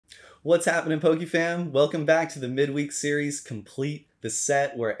What's happening, PokeFam? Welcome back to the midweek series, Complete the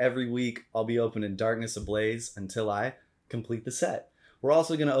Set, where every week I'll be opening Darkness Ablaze until I complete the set. We're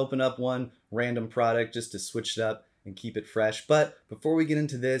also going to open up one random product just to switch it up and keep it fresh. But before we get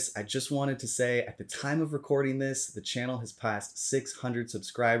into this, I just wanted to say at the time of recording this, the channel has passed 600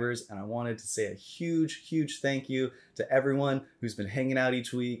 subscribers, and I wanted to say a huge thank you to everyone who's been hanging out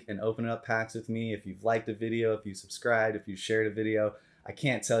each week and opening up packs with me. If you've liked a video, if you subscribed, if you shared a video, I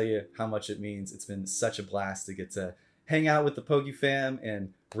can't tell you how much it means. It's been such a blast to get to hang out with the PokeFam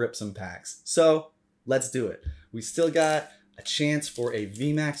and rip some packs. So let's do it. We still got a chance for a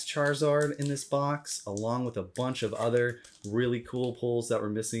VMAX Charizard in this box, along with a bunch of other really cool pulls that we're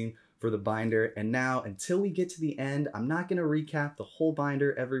missing for the binder. And now, until we get to the end, I'm not going to recap the whole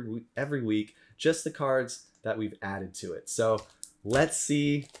binder every week, just the cards that we've added to it. So let's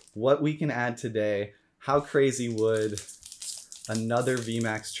see what we can add today. How crazy would another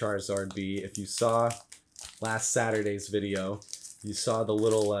VMAX Charizard be? If you saw last Saturday's video, you saw the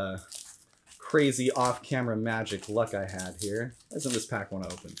little crazy off-camera magic luck I had here. Doesn't this pack want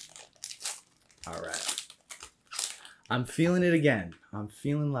to open? All right. I'm feeling it again. I'm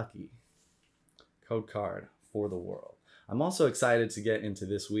feeling lucky. Code card for the world. I'm also excited to get into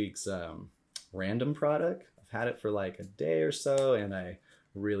this week's random product. I've had it for like a day or so, and I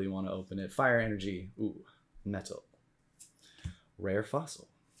really want to open it. Fire Energy. Ooh, metal. Rare Fossil,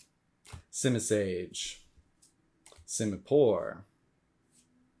 Simisage, Simipour,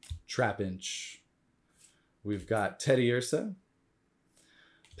 Trapinch. We've got Teddiursa,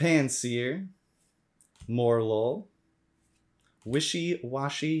 Pansear, Morlul,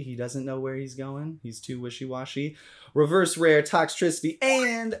 Wishy-Washy. He doesn't know where he's going. He's too wishy-washy. Reverse Rare Toxtricity,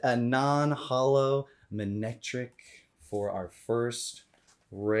 and a non-holo Manectric for our first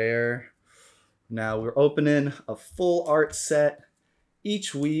rare. Now we're opening a full art set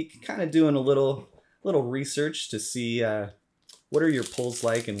each week, kind of doing a little research to see what are your pulls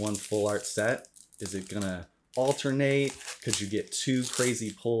like in one full art set. Is it gonna alternate? Could you get two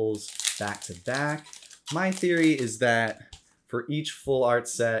crazy pulls back to back? My theory is that for each full art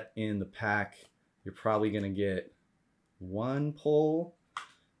set in the pack, you're probably gonna get one pull,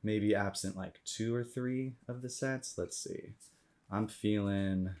 maybe absent like 2 or 3 of the sets. Let's see. I'm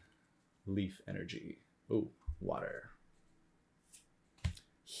feeling Leaf Energy. Ooh, water.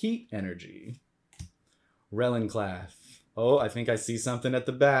 Heat Energy. Rellenclath. Oh, I think I see something at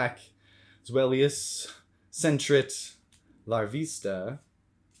the back. Zwellius, Sentret, Larvista,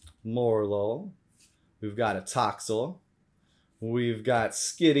 Morlul. We've got a Toxel. We've got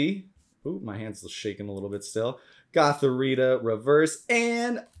Skitty. Ooh, my hand's shaking a little bit still. Gothorita Reverse,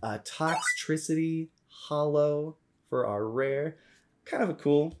 and a Toxtricity Holo for our rare. Kind of a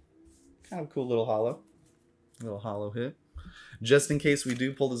cool little holo hit. Just in case we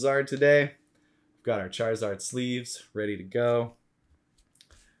do pull the Zard today, we've got our Charizard sleeves ready to go.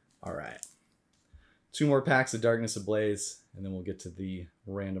 All right. 2 more packs of Darkness Ablaze, and then we'll get to the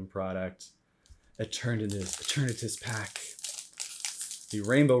random product. Eternatus pack. The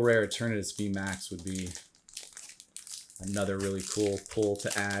Rainbow Rare Eternatus VMAX would be another really cool pull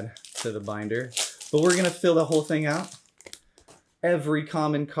to add to the binder. But we're going to fill the whole thing out. Every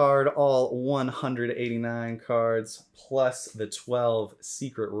common card, all 189 cards, plus the 12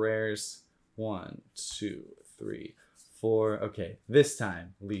 secret rares. 1, 2, 3, 4. Okay, this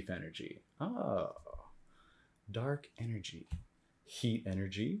time, Leaf Energy. Oh, Dark Energy. Heat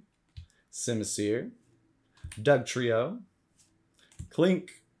Energy. Simisear. Dugtrio.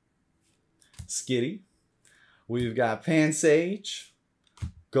 Clink. Skitty. We've got Pansage.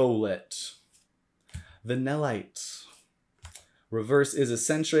 Golett. Vanillite. Reverse is a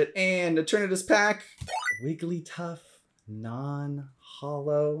Sentret, and Eternatus pack, Wigglytuff,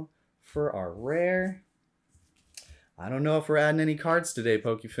 non-holo for our rare. I don't know if we're adding any cards today,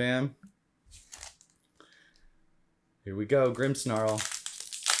 PokeFam. Here we go, Grimmsnarl.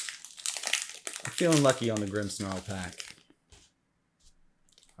 I'm feeling lucky on the Grimmsnarl pack.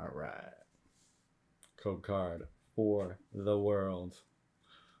 All right. Code card for the world.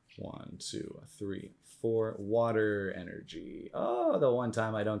 1, 2, 3, 4. Water Energy. Oh, the one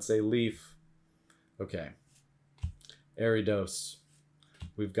time I don't say leaf. Okay. Aridos.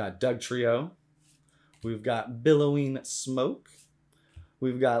 We've got Dugtrio. We've got Billowing Smoke.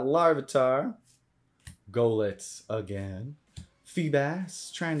 We've got Larvitar. Golett again.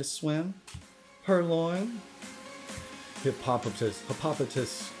 Feebas trying to swim. Purloin.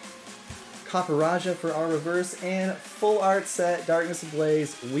 Hippopotamus. Copperaja for our reverse, and full art set, Darkness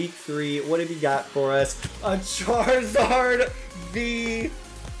Ablaze, week 3. What have you got for us? A Charizard V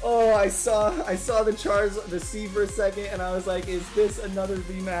Oh, I saw the C for a second, and I was like, is this another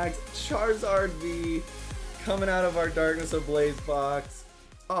VMAX? Charizard V coming out of our Darkness Ablaze box.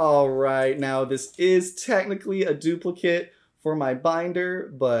 All right, now this is technically a duplicate for my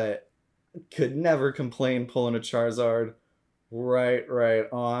binder, but could never complain pulling a Charizard. Right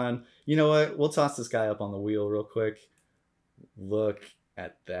on. You know what? We'll toss this guy up on the wheel real quick. Look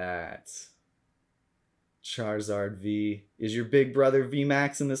at that. Charizard V. Is your big brother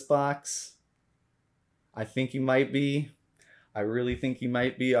VMAX in this box? I think he might be. I really think he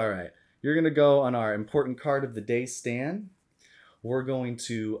might be. All right. You're going to go on our important card of the day stand. We're going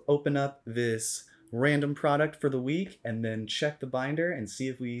to open up this random product for the week and then check the binder and see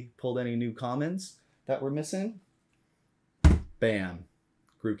if we pulled any new commons that we're missing. Bam.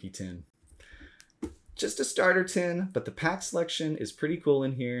 Grookey tin. Just a starter tin, but the pack selection is pretty cool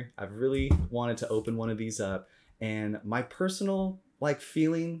in here. I've really wanted to open one of these up, and my personal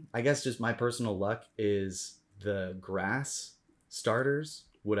feeling, I guess just my personal luck, is the grass starters,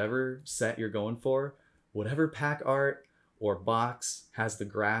 whatever set you're going for, whatever pack art or box has the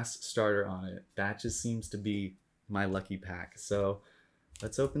grass starter on it, that just seems to be my lucky pack. So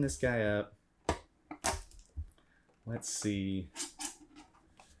let's open this guy up. Let's see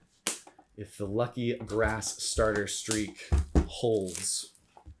if the lucky grass starter streak holds.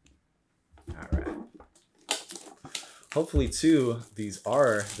 All right. Hopefully, too, these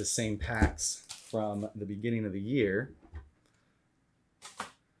are the same packs from the beginning of the year.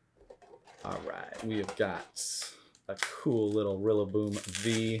 All right, we have got a cool little Rillaboom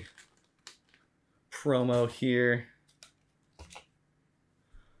V promo here.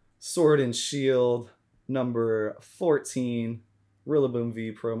 Sword and Shield number 14, Rillaboom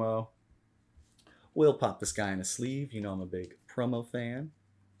V promo. We'll pop this guy in a sleeve. You know I'm a big promo fan.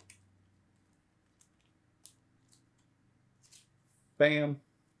 Bam.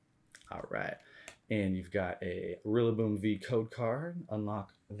 All right. And you've got a Rillaboom V code card.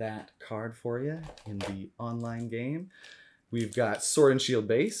 Unlock that card for you in the online game. We've got Sword and Shield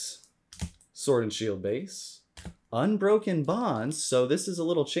base. Sword and Shield base. Unbroken Bonds. So this is a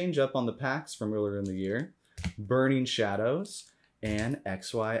little change up on the packs from earlier in the year. Burning Shadows. And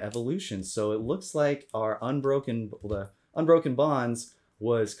XY Evolution. So it looks like the Unbroken Bonds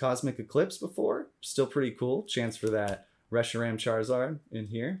was Cosmic Eclipse before. Still pretty cool. Chance for that Reshiram Charizard in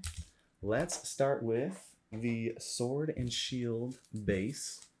here. Let's start with the Sword and Shield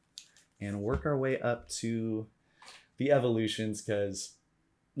base and work our way up to the Evolutions, because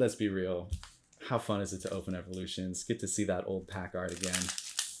let's be real, how fun is it to open Evolutions? Get to see that old pack art again.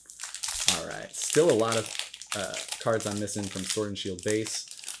 All right, still a lot of cards I'm missing from Sword and Shield base.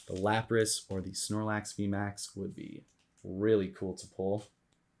 The Lapras or the Snorlax VMAX would be really cool to pull.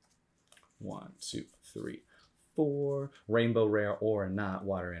 1, 2, 3, 4. Rainbow Rare or not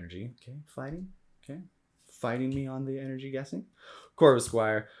Water Energy. Okay, fighting. Okay, fighting me on the energy guessing.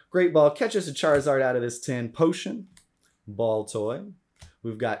 Corvusquire. Great Ball. Catch us a Charizard out of this tin. Potion. Ball Toy.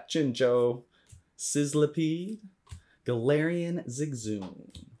 We've got Jinjo. Sizzlipede. Galarian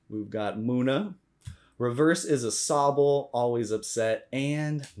Zigzagoon. We've got Munna. Reverse is a Sobble, always upset,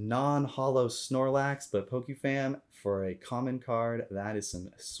 and non-hollow Snorlax, but PokeFam, for a common card, that is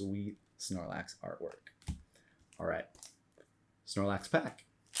some sweet Snorlax artwork. All right, Snorlax pack.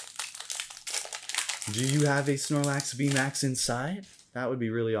 Do you have a Snorlax VMAX inside? That would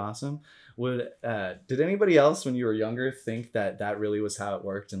be really awesome. Did anybody else when you were younger think that that really was how it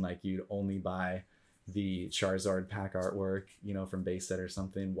worked, and like you'd only buy the Charizard pack artwork, you know, from base set or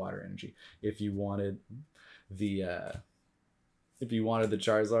something? Water Energy. If you wanted the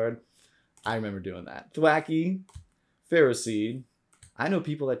Charizard, I remember doing that. Thwackey, Ferroseed. I know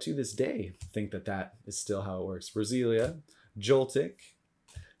people that to this day think that that is still how it works. Brazilia, Joltik,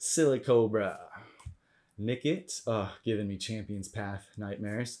 Silicobra, Nickit, giving me Champion's Path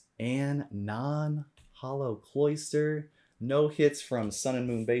nightmares, and non-hollow Cloyster. No hits from Sun and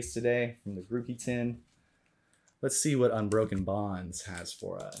Moon base today from the Grookey tin. Let's see what Unbroken Bonds has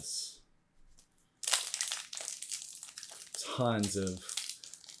for us. Tons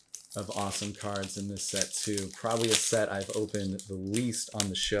of awesome cards in this set too. Probably a set I've opened the least on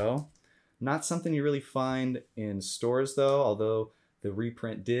the show. Not something you really find in stores though, although the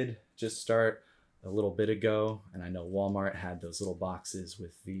reprint did just start a little bit ago, and I know Walmart had those little boxes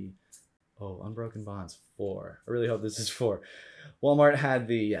with the Unbroken Bonds 4. I really hope this is 4. Walmart had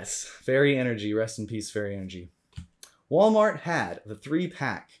the, yes, Fairy Energy. Rest in peace, Fairy Energy. Walmart had the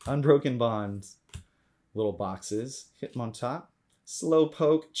 3-pack Unbroken Bonds little boxes. Hitmontop,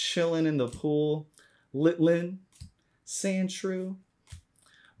 Slowpoke, chilling in the pool, Litlin, Sandshrew,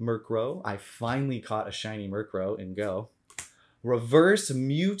 Murkrow. I finally caught a shiny Murkrow in Go. Reverse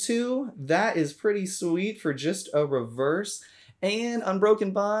Mewtwo. That is pretty sweet for just a reverse. And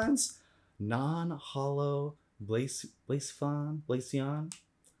Unbroken Bonds. Non-holo Blazion.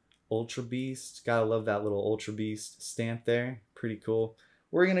 Ultra Beast. Gotta love that little Ultra Beast stamp there. Pretty cool.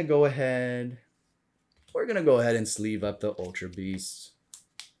 We're gonna go ahead and sleeve up the Ultra Beast.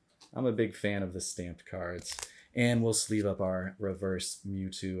 I'm a big fan of the stamped cards. And we'll sleeve up our reverse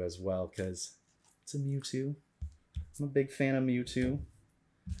Mewtwo as well, because it's a Mewtwo. I'm a big fan of Mewtwo.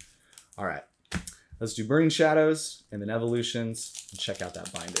 All right, let's do Burning Shadows and then Evolutions and check out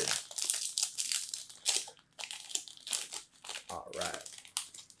that binder. All right.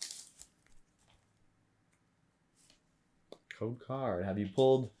 Code card. Have you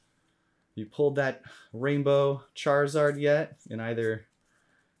pulled that Rainbow Charizard yet in either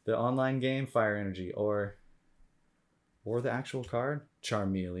the online game, Fire Energy, or the actual card?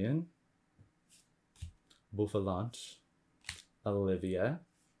 Charmeleon, Bouffalant, Olivia,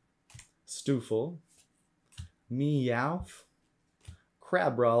 Stoufel, Meowth,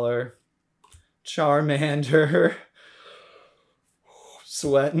 Crabrawler, Charmander,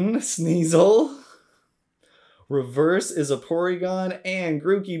 Sweatin', Sneasel, Reverse is a Porygon, and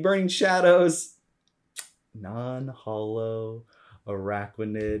Grookey Burning Shadows. Non-holo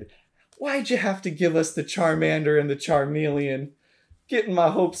Araquanid. Why'd you have to give us the Charmander and the Charmeleon? Getting my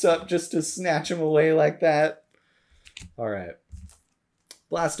hopes up just to snatch them away like that. All right.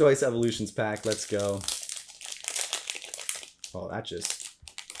 Blastoise Evolutions pack. Let's go. Oh, that just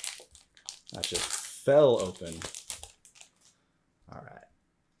fell open. All right.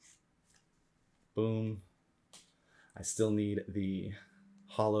 Boom. I still need the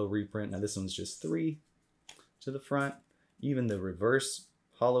holo reprint. Now this one's just 3 to the front. Even the reverse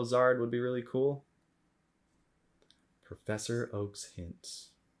holo Zard would be really cool. Professor Oak's Hint.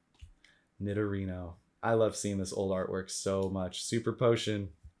 Nidorino. I love seeing this old artwork so much. Super Potion.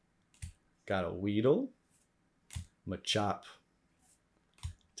 Got a Weedle. Machop.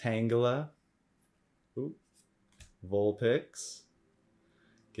 Tangela. Ooh. Vulpix.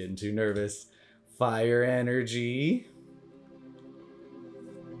 Getting too nervous. Fire Energy.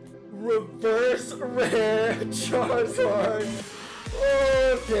 Reverse Rare Charizard.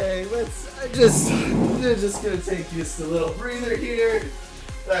 Okay, I'm just gonna take just a little breather here.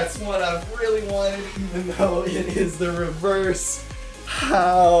 That's what I've really wanted, even though it is the reverse.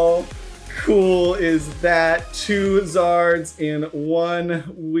 How cool is that? 2 Zards in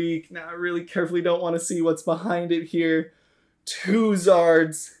 1 week. Now I really carefully don't want to see what's behind it here. 2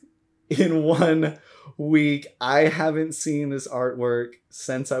 Zards in 1 week. I haven't seen this artwork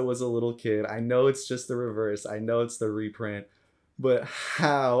since I was a little kid. I know it's just the reverse. I know it's the reprint. But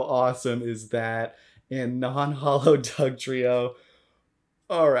how awesome is that? And non-holo Dugtrio.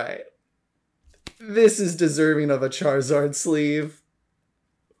 All right. This is deserving of a Charizard sleeve.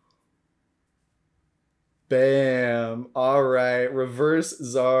 Bam. All right. Reverse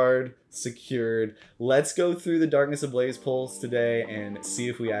Zard secured. Let's go through the Darkness Ablaze pulls today and see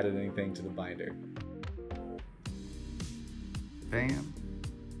if we added anything to the binder. Bam.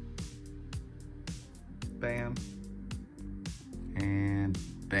 Bam. And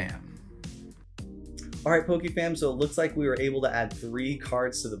bam. All right, PokeFam, so it looks like we were able to add 3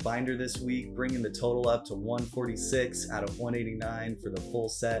 cards to the binder this week, bringing the total up to 146 out of 189 for the full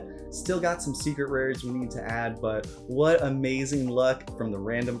set. Still got some secret rares we need to add, but what amazing luck from the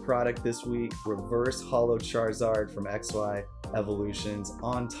random product this week. Reverse holo Charizard from XY Evolutions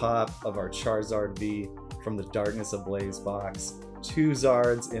on top of our Charizard V from the Darkness Ablaze box. 2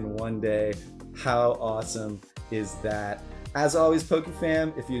 Zards in 1 day. How awesome is that? As always,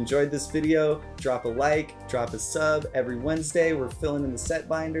 PokeFam, if you enjoyed this video, drop a like, drop a sub. Every Wednesday, we're filling in the set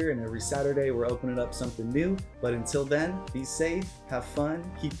binder, and every Saturday, we're opening up something new. But until then, be safe, have fun,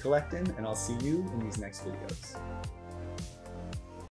 keep collecting, and I'll see you in these next videos.